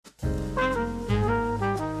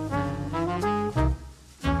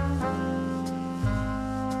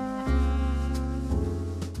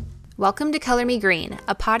Welcome to Color Me Green,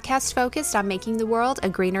 a podcast focused on making the world a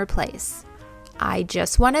greener place. I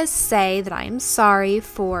just want to say that I am sorry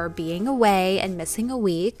for being away and missing a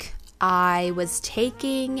week. I was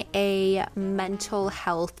taking a mental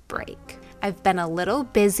health break. I've been a little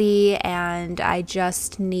busy and I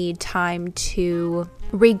just need time to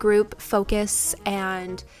regroup, focus,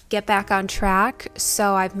 and get back on track.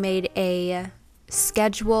 So I've made a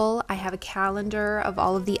schedule. I have a calendar of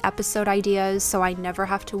all of the episode ideas, so I never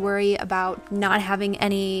have to worry about not having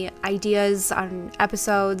any ideas on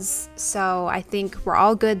episodes. So I think we're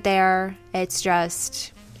all good there. It's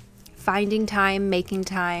just finding time, making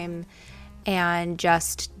time, and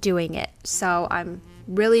just doing it. So I'm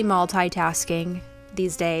really multitasking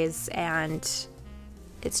these days, and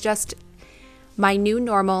it's just my new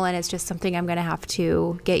normal, and it's just something I'm going to have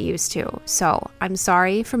to get used to. So I'm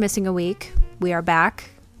sorry for missing a week. We are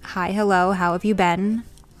back. Hi, hello, how have you been?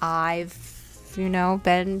 I've been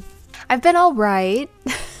all right.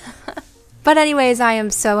 But anyways, I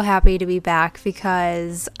am so happy to be back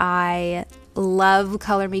because I love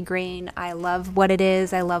Color Me Green. I love what it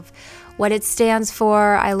is. I love what it stands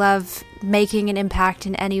for. I love making an impact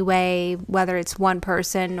in any way, whether it's one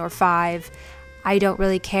person or five. I don't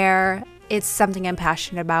really care. It's something I'm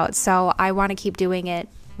passionate about, so I want to keep doing it,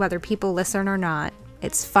 whether people listen or not.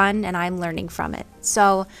 It's fun and I'm learning from it.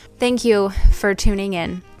 So thank you for tuning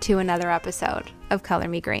in to another episode of Color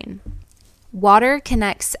Me Green. Water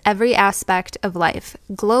connects every aspect of life.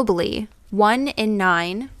 Globally, 1 in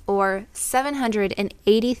 9, or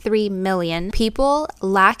 783 million people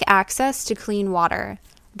lack access to clean water.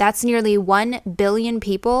 That's nearly 1 billion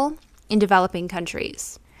people in developing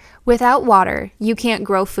countries. Without water, you can't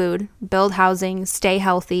grow food, build housing, stay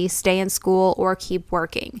healthy, stay in school, or keep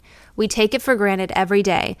working. We take it for granted every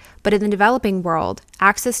day, but in the developing world,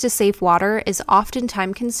 access to safe water is often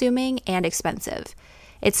time-consuming and expensive.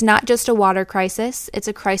 It's not just a water crisis, it's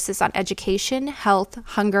a crisis on education, health,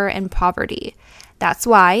 hunger, and poverty. That's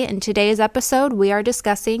why, in today's episode, we are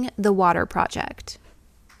discussing the Water Project.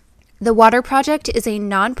 The Water Project is a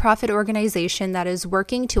nonprofit organization that is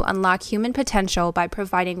working to unlock human potential by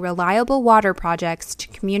providing reliable water projects to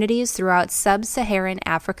communities throughout sub-Saharan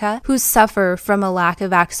Africa who suffer from a lack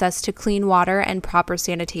of access to clean water and proper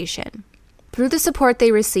sanitation. Through the support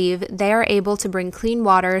they receive, they are able to bring clean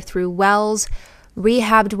water through wells,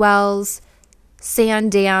 rehabbed wells,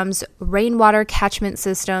 sand dams, rainwater catchment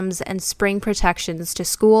systems, and spring protections to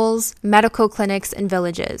schools, medical clinics, and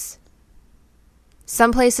villages.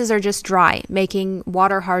 Some places are just dry, making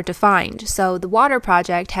water hard to find, so the Water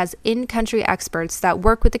Project has in-country experts that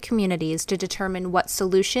work with the communities to determine what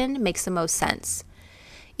solution makes the most sense.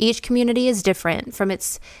 Each community is different from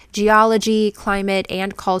its geology, climate,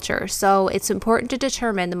 and culture, so it's important to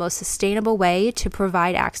determine the most sustainable way to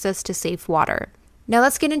provide access to safe water. Now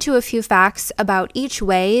let's get into a few facts about each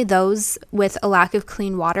way those with a lack of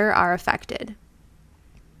clean water are affected.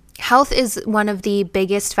 Health is one of the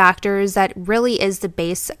biggest factors that really is the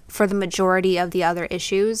base for the majority of the other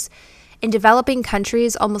issues. In developing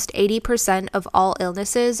countries, almost 80% of all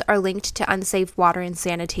illnesses are linked to unsafe water and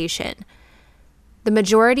sanitation. The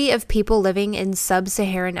majority of people living in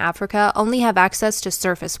sub-Saharan Africa only have access to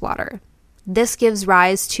surface water. This gives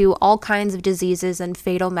rise to all kinds of diseases and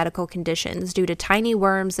fatal medical conditions due to tiny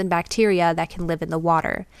worms and bacteria that can live in the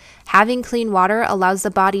water. Having clean water allows the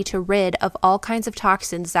body to rid of all kinds of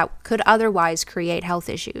toxins that could otherwise create health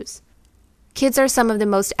issues. Kids are some of the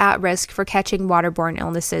most at risk for catching waterborne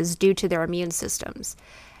illnesses due to their immune systems.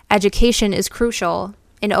 Education is crucial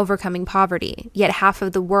in overcoming poverty, yet half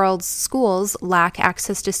of the world's schools lack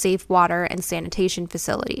access to safe water and sanitation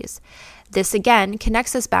facilities. This again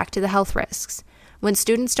connects us back to the health risks. When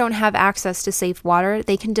students don't have access to safe water,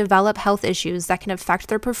 they can develop health issues that can affect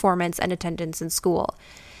their performance and attendance in school.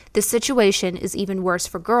 This situation is even worse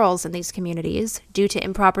for girls in these communities. Due to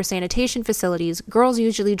improper sanitation facilities, girls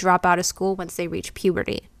usually drop out of school once they reach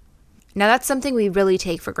puberty. Now that's something we really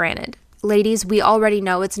take for granted. Ladies, we already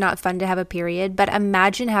know it's not fun to have a period, but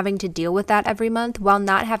imagine having to deal with that every month while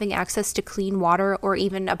not having access to clean water or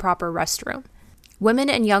even a proper restroom.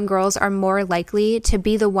 Women and young girls are more likely to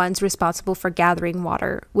be the ones responsible for gathering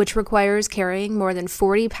water, which requires carrying more than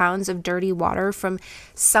 40 pounds of dirty water from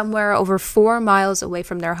somewhere over 4 miles away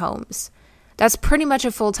from their homes. That's pretty much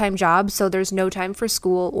a full-time job, so there's no time for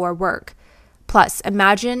school or work. Plus,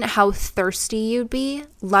 imagine how thirsty you'd be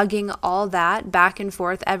lugging all that back and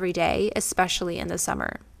forth every day, especially in the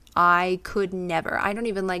summer. I could never. I don't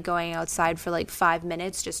even like going outside for like 5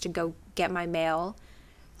 minutes just to go get my mail.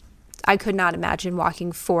 I could not imagine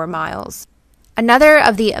walking 4 miles. Another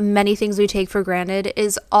of the many things we take for granted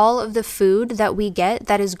is all of the food that we get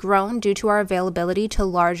that is grown due to our availability to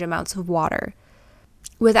large amounts of water.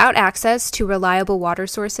 Without access to reliable water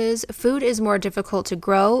sources, food is more difficult to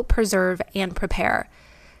grow, preserve, and prepare.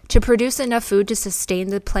 To produce enough food to sustain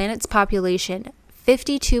the planet's population,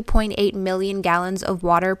 52.8 million gallons of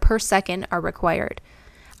water per second are required.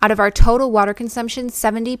 Out of our total water consumption,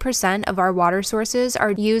 70% of our water sources are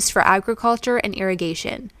used for agriculture and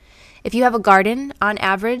irrigation. If you have a garden, on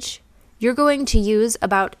average, you're going to use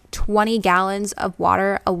about 20 gallons of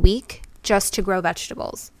water a week just to grow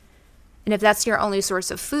vegetables. And if that's your only source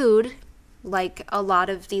of food, like a lot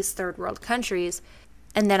of these third world countries,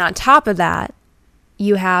 and then on top of that,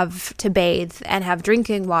 you have to bathe and have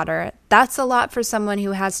drinking water, that's a lot for someone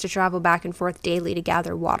who has to travel back and forth daily to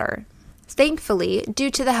gather water. Thankfully, due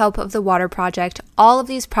to the help of the Water Project, all of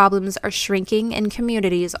these problems are shrinking in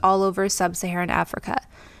communities all over sub-Saharan Africa.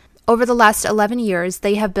 Over the last 11 years,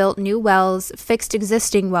 they have built new wells, fixed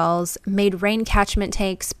existing wells, made rain catchment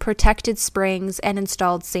tanks, protected springs, and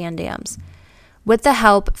installed sand dams. With the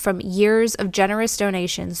help from years of generous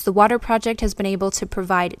donations, the Water Project has been able to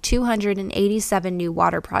provide 287 new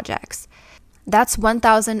water projects. That's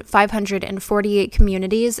 1,548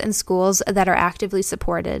 communities and schools that are actively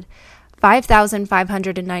supported,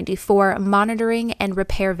 5,594 monitoring and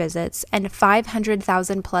repair visits, and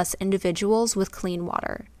 500,000 plus individuals with clean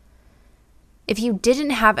water. If you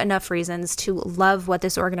didn't have enough reasons to love what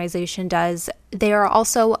this organization does, they are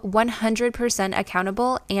also 100%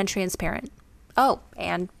 accountable and transparent. Oh,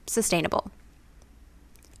 and sustainable.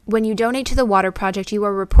 When you donate to the Water Project, you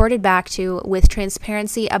are reported back to with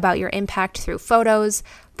transparency about your impact through photos,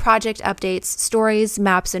 project updates, stories,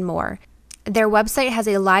 maps, and more. Their website has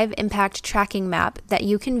a live impact tracking map that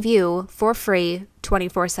you can view for free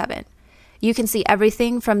 24/7. You can see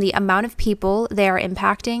everything from the amount of people they are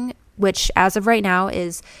impacting, which as of right now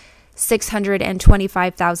is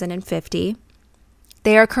 625,050.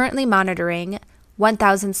 They are currently monitoring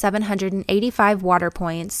 1,785 water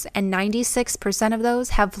points, and 96% of those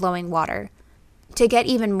have flowing water. To get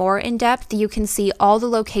even more in depth, you can see all the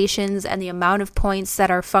locations and the amount of points that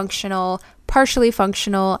are functional, partially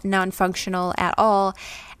functional, non-functional at all,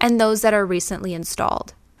 and those that are recently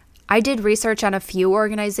installed. I did research on a few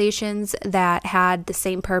organizations that had the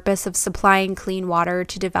same purpose of supplying clean water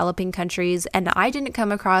to developing countries, and I didn't come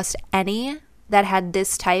across any that had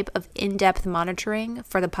this type of in-depth monitoring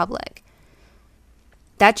for the public.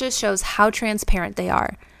 That just shows how transparent they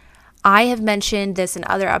are. I have mentioned this in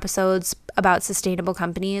other episodes about sustainable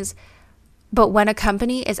companies, but when a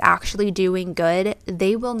company is actually doing good,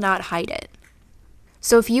 they will not hide it.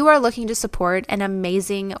 So if you are looking to support an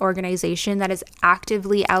amazing organization that is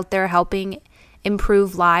actively out there helping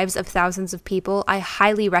improve lives of thousands of people, I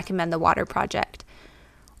highly recommend the Water Project.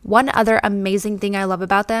 One other amazing thing I love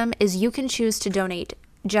about them is you can choose to donate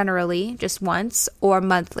generally, just once, or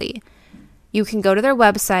monthly. You can go to their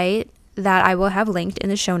website that I will have linked in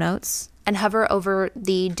the show notes and hover over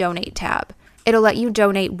the Donate tab. It'll let you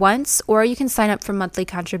donate once, or you can sign up for monthly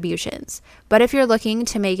contributions. But if you're looking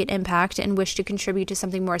to make an impact and wish to contribute to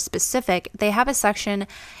something more specific, they have a section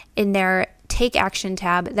in their Take Action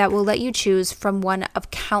tab that will let you choose from one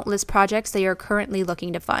of countless projects they are currently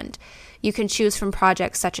looking to fund. You can choose from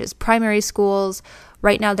projects such as primary schools.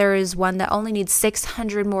 Right now there is one that only needs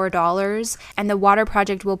 $600 more, and the Water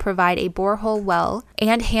Project will provide a borehole well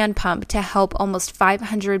and hand pump to help almost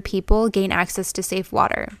 500 people gain access to safe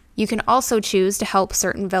water. You can also choose to help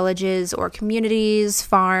certain villages or communities,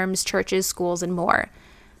 farms, churches, schools, and more.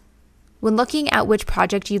 When looking at which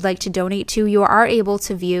project you'd like to donate to, you are able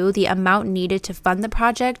to view the amount needed to fund the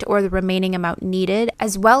project or the remaining amount needed,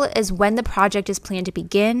 as well as when the project is planned to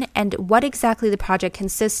begin and what exactly the project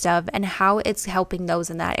consists of and how it's helping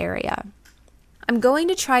those in that area. I'm going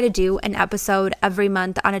to try to do an episode every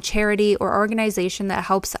month on a charity or organization that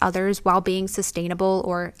helps others while being sustainable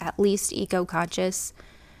or at least eco-conscious.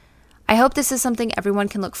 I hope this is something everyone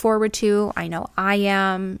can look forward to. I know I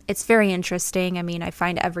am. It's very interesting. I mean, I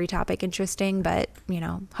find every topic interesting, but,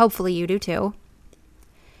 hopefully you do too.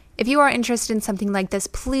 If you are interested in something like this,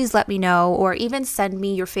 please let me know, or even send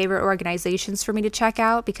me your favorite organizations for me to check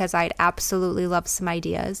out, because I'd absolutely love some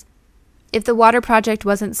ideas. If the Water Project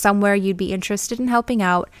wasn't somewhere you'd be interested in helping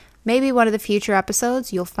out, maybe one of the future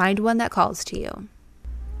episodes you'll find one that calls to you.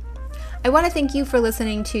 I want to thank you for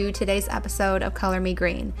listening to today's episode of Color Me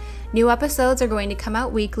Green. New episodes are going to come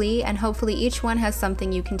out weekly, and hopefully each one has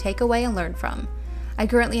something you can take away and learn from. I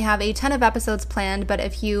currently have a ton of episodes planned, but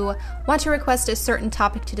if you want to request a certain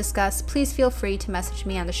topic to discuss, please feel free to message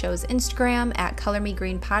me on the show's Instagram at Color Me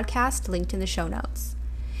Green Podcast, linked in the show notes.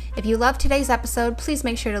 If you loved today's episode, please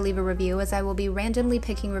make sure to leave a review, as I will be randomly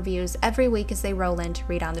picking reviews every week as they roll in to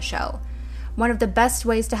read on the show. One of the best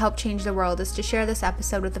ways to help change the world is to share this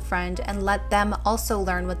episode with a friend and let them also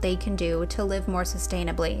learn what they can do to live more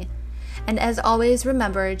sustainably. And as always,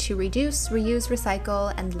 remember to reduce, reuse,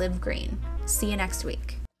 recycle, and live green. See you next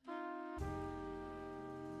week.